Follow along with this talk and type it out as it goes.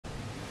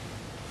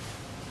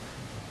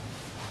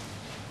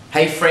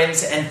Hey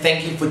friends, and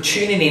thank you for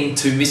tuning in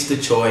to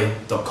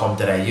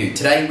mrchoi.com.au.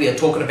 Today we are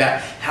talking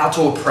about how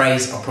to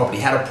appraise a property,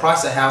 how to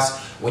price a house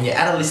when you're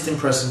at a listing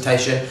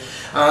presentation.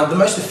 The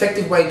most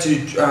effective way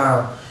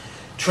to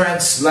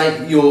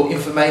translate your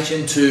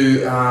information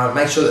to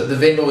make sure that the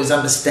vendor is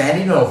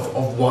understanding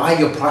of why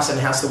you're pricing a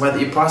house the way that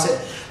you price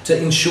it, to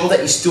ensure that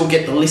you still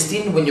get the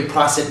listing when you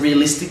price it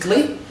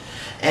realistically,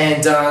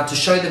 and to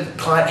show the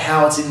client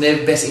how it's in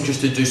their best interest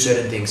to do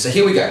certain things. So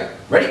here we go.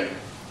 Ready?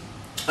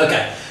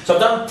 Okay, so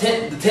I've done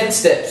the 10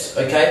 steps,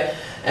 okay,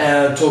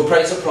 to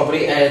appraise a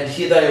property, and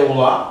here they all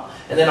are.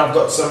 And then I've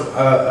got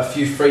a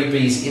few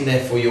freebies in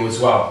there for you as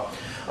well.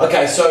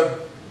 Okay,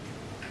 so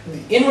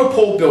in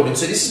rapport building,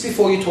 so this is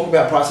before you talk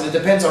about price, and it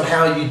depends on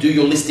how you do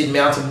your listing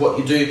mount and what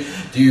you do.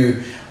 Do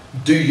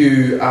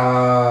you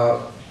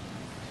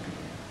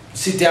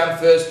sit down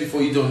first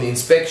before you're doing the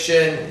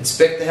inspection,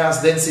 inspect the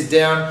house, then sit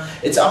down?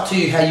 It's up to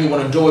you how you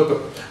want to do it, but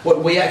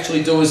what we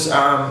actually do is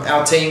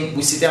our team,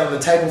 we sit down on the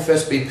table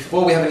first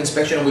before we have an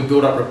inspection, and we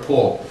build up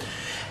rapport.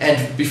 And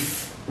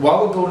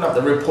while we're building up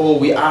the rapport,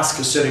 we ask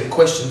certain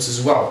questions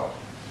as well.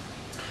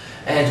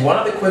 And one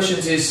of the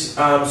questions is,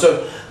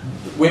 so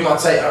we might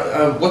say,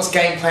 what's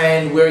game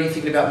plan, where are you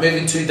thinking about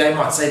moving to? They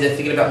might say they're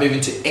thinking about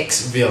moving to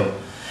Xville.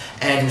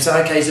 And we say,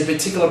 okay, is there a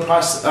particular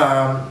price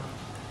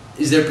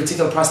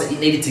that you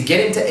needed to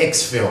get into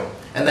Xville?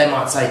 And they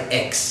might say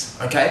X,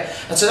 okay?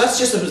 And so that's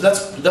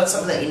that's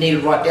something that you need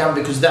to write down,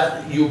 because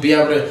that you'll be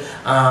able to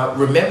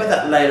remember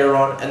that later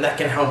on, and that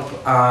can help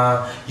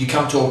you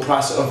come to a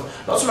price of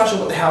not so much of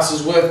what the house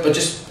is worth, but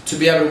just to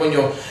be able to, when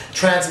you're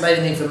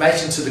translating the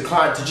information to the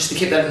client, to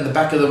keep that in the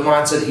back of the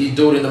mind so that you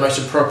do it in the most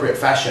appropriate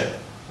fashion,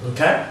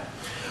 okay?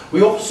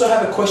 We also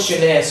have a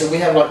questionnaire, so we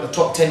have like the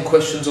top 10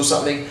 questions or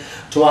something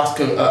to ask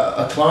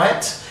a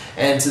client,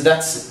 and so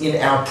that's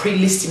in our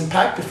pre-listing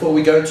pack before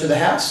we go to the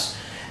house.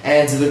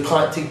 And the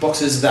client tick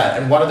boxes that,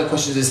 and one of the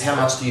questions is, how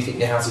much do you think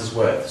your house is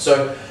worth?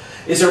 So,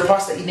 is there a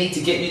price that you need to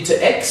get you to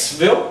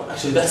Xville?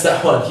 Actually, that's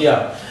that one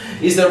here.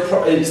 Is there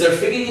a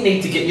figure you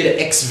need to get you to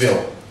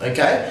Xville?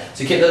 Okay,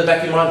 so keep that in the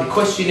back of your mind. The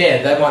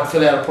questionnaire, they might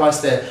fill out a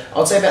price there. I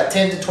would say about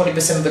 10 to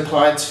 20% of the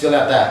clients fill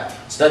out that.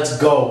 So that's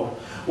gold.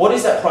 What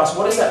is that price?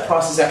 What is that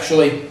price is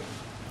actually?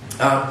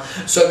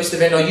 So Mr.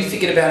 Vendor, are you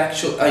thinking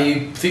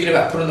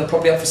about putting the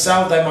property up for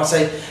sale? They might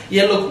say,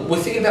 yeah, look, we're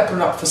thinking about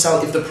putting it up for sale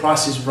if the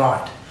price is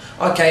right.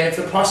 Okay, and if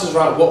the price is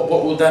right, what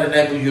will that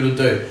enable you to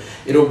do?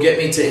 It'll get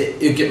me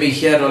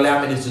here to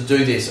allow me to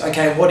do this.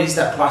 Okay, what is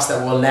that price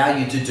that will allow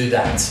you to do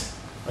that?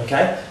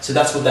 Okay, so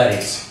that's what that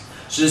is.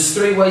 So there's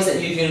 3 ways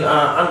that you can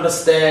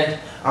understand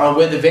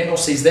where the vendor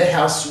sees their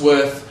house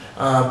worth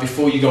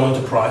before you go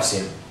into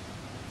pricing.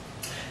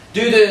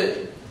 Do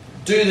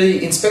the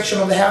inspection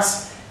of the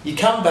house. You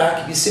come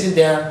back, you're sitting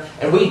down,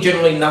 and we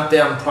generally nut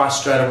down price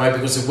straight away,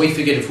 because if we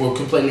figured if we're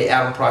completely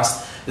out on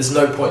price, there's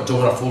no point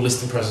doing a full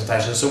listing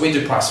presentation, so we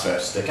do price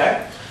first,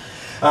 okay?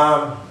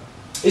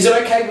 Is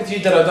it okay with you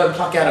that I don't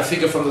pluck out a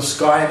figure from the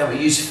sky, and that we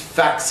use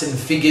facts and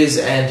figures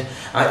and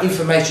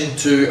information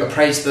to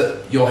appraise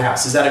your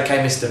house? Is that okay,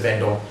 Mr.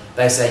 Vendor?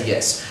 They say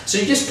yes. So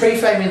you're just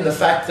pre-framing the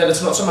fact that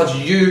it's not so much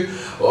you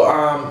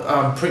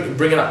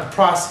bringing up the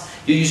price,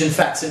 you're using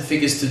facts and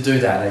figures to do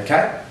that,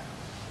 okay?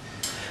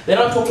 Then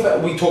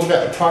we talk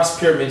about the price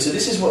pyramid. So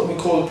this is what we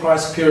call the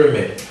price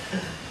pyramid.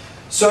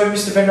 So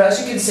Mr. Vendor, as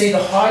you can see, the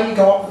higher you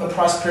go up in the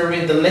price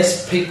pyramid, the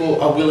less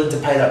people are willing to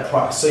pay that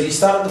price. So you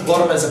start at the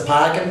bottom as a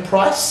bargain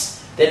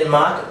price, then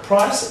market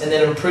price, and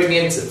then a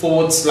premium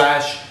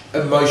 /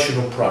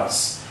 emotional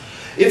price.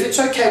 If it's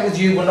okay with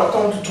you, we're not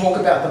going to talk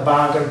about the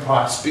bargain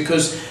price,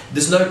 because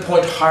there's no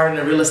point hiring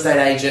a real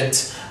estate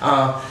agent,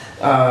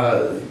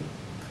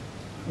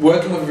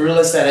 working with a real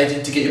estate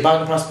agent to get your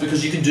bargain price,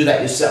 because you can do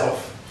that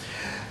yourself.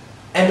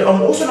 And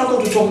I'm also not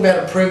going to talk about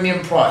a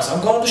premium price.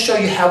 I'm going to show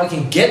you how we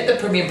can get the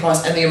premium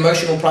price and the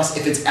emotional price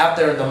if it's out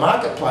there in the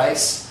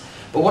marketplace.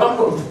 But what I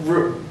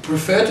would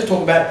prefer to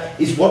talk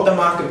about is what the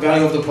market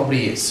value of the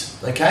property is,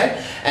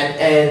 okay?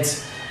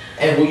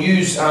 And we'll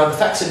use the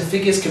facts and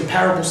figures,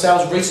 comparable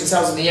sales, recent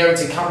sales in the area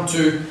to come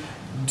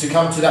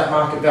to that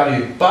market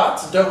value.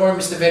 But don't worry,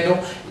 Mr.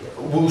 Vendor,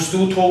 we'll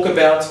still talk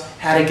about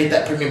how to get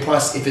that premium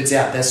price if it's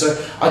out there. So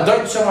I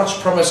don't so much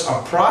promise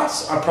a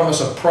price, I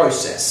promise a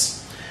process.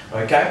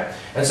 Okay,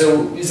 and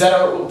so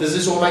does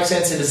this all make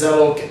sense, and is that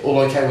all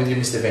okay with you,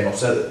 Mr. Vendor?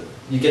 So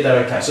you get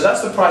that okay. So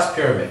that's the price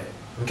pyramid,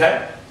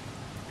 okay?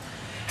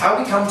 How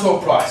we come to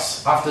a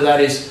price after that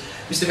is,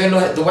 Mr.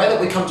 Vendor, the way that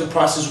we come to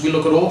prices, we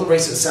look at all the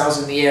recent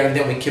sales in the area, and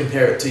then we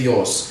compare it to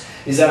yours.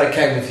 Is that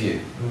okay with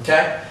you?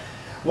 Okay?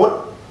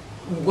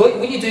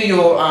 When you do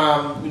your,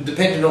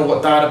 depending on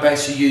what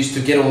database you use to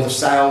get all the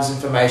sales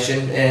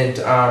information, and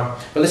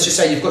but let's just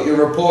say you've got your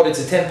report, it's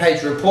a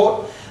 10-page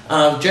report.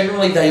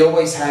 Generally, they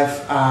always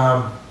have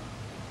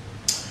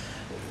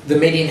the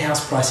median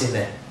house price in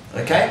there.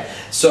 Okay,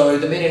 so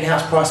the median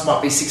house price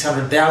might be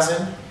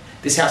 600,000.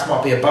 This house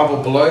might be above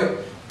or below,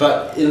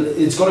 but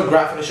it's got a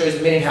graph and it shows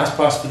the median house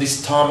price for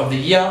this time of the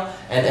year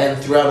and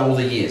throughout all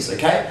the years.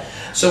 Okay,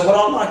 So what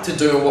I like to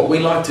do, and what we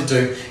like to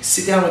do,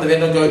 sit down with the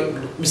vendor and go,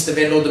 Mr.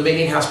 Vendor, the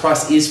median house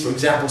price is, for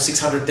example,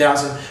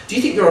 600,000. Do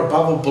you think you're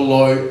above or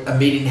below a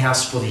median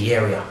house for the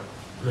area?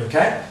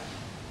 Okay.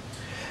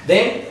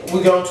 Then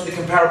we go into the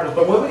comparables.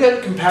 But when we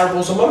go to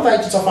comparables, a lot of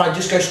agents I find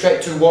just go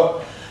straight to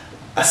what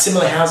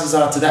similar houses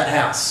are to that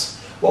house.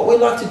 What we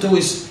like to do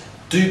is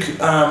do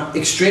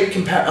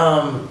extreme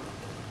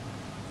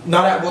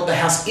not out what the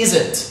house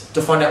isn't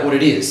to find out what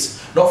it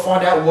is. Not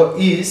find out what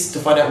is to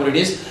find out what it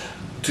is.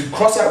 To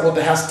cross out what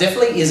the house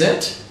definitely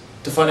isn't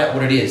to find out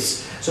what it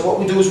is. So what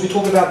we do is we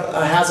talk about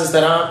houses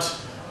that aren't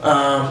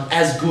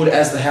as good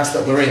as the house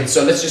that we're in.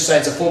 So let's just say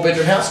it's a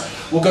 4-bedroom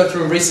house. We'll go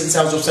through recent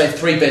sales of say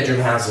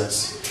 3-bedroom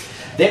houses.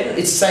 Then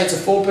it's say it's a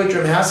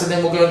 4-bedroom house, and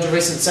then we'll go into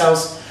recent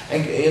sales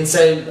and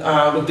say,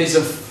 look, these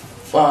are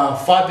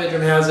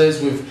 5-bedroom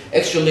houses with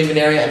extra living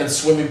area and a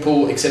swimming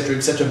pool, etc.,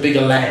 etc.,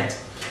 bigger land.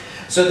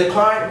 So the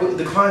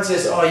client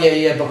says, oh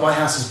yeah, but my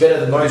house is better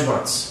than those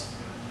ones.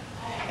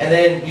 And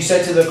then you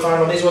say to the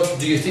client on these ones,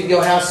 do you think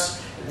your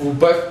house will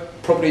both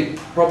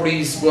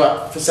properties were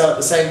up for sale at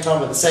the same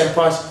time at the same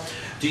price?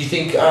 Do you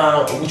think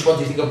which one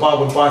do you think a buyer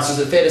would buy? So is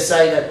it fair to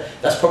say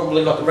that that's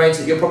probably not the range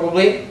that you're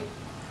probably in?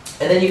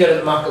 And then you go to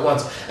the market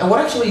ones. And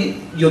what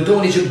actually you're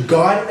doing is you're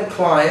guiding the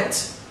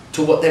client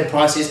to what their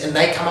price is, and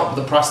they come up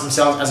with the price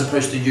themselves as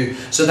opposed to you.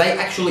 So they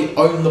actually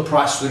own the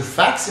price through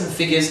facts and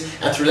figures,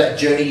 and through that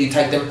journey you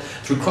take them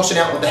through crossing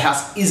out what the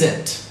house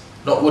isn't,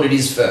 not what it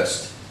is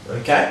first.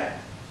 Okay?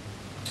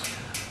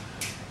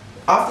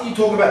 After you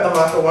talk about the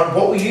market one,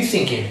 what were you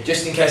thinking?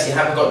 Just in case you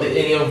haven't got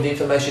any of the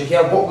information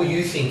here, what were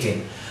you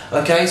thinking?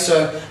 Okay,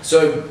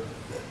 so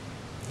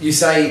you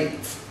say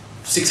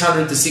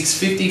 600 to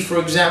 650, for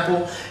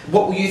example.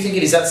 What were you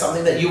thinking? Is that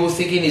something that you were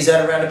thinking? Is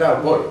that around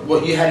about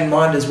what you had in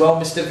mind as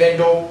well, Mr.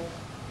 Vendor?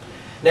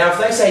 Now, if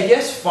they say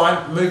yes,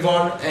 fine, move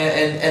on,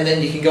 and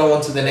then you can go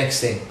on to the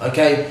next thing.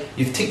 Okay,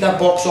 you've ticked that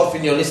box off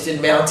in your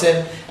listed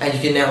mountain, and you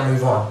can now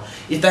move on.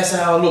 If they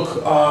say, oh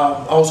look,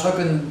 I was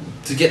hoping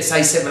to get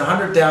say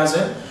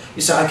 700,000,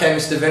 you say, okay,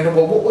 Mr. Vendor.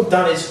 Well, what we've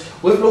done is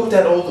we've looked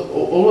at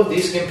all of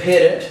this,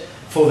 compared it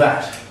for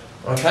that.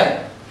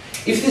 Okay,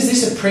 if there's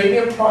this a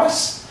premium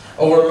price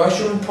or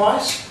emotional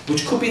price,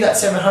 which could be that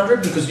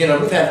 700, because you know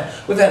we've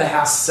had a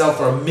house sell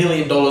for $1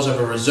 million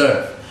over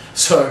reserve,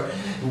 so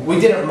we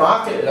didn't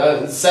market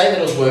say that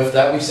it was worth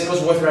that. We said it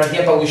was worth around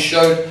here, but we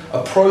showed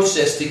a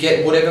process to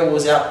get whatever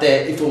was out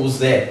there if it was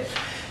there.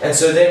 And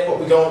so then what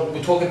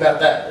we talk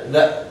about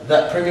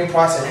that premium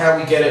price and how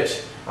we get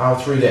it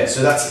through there.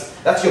 So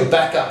that's your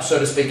backup, so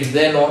to speak, if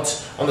they're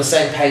not on the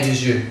same page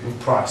as you with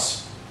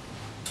price.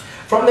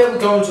 From there we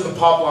go into the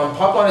pipeline.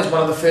 Pipeline is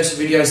one of the first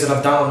videos that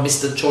I've done on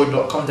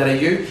mrchoi.com.au.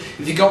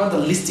 If you go on the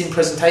listing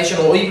presentation,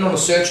 or even on the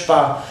search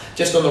bar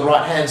just on the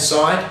right hand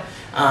side,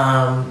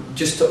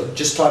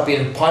 just type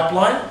in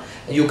pipeline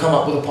and you'll come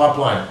up with a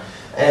pipeline.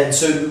 And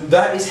so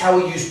that is how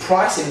we use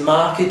price in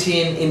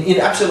marketing, in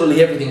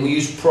absolutely everything. We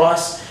use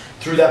price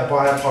through that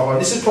buyer pipeline.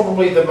 This is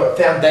probably the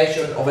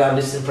foundation of our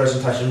listing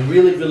presentation.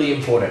 Really, really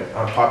important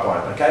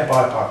pipeline, okay,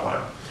 buyer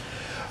pipeline.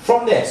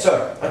 From there,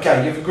 so,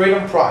 okay, you've agreed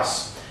on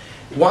price.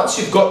 Once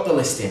you've got the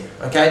listing,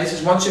 okay, this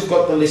is once you've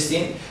got the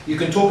listing, you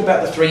can talk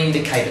about the 3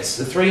 indicators.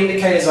 The 3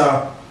 indicators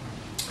are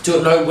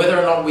to know whether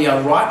or not we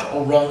are right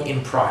or wrong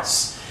in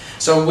price.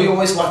 So we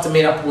always like to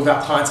meet up with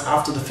our clients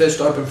after the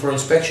first open for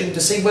inspection to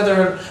see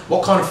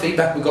what kind of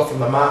feedback we got from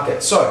the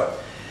market. So,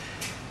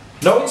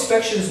 no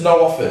inspections,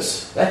 no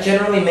offers. That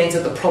generally means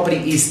that the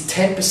property is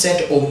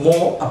 10% or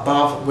more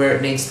above where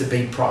it needs to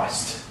be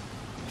priced.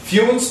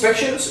 Few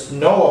inspections,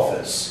 no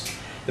offers.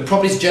 The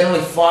property is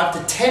generally 5 to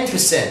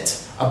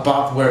 10%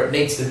 above where it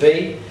needs to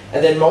be.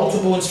 And then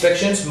multiple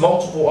inspections,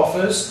 multiple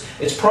offers.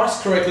 It's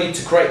priced correctly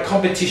to create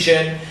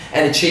competition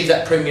and achieve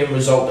that premium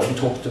result that we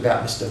talked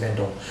about, Mr.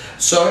 Vendor.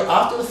 So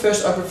after the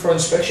first open for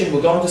inspection,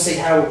 we're going to see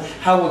how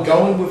we're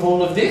going with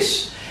all of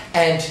this,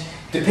 and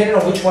depending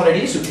on which one it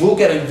is, we'll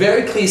get a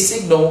very clear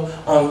signal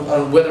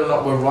on whether or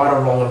not we're right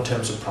or wrong in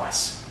terms of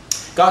price.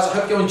 Guys, I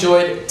hope you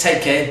enjoyed.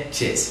 Take care.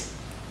 Cheers.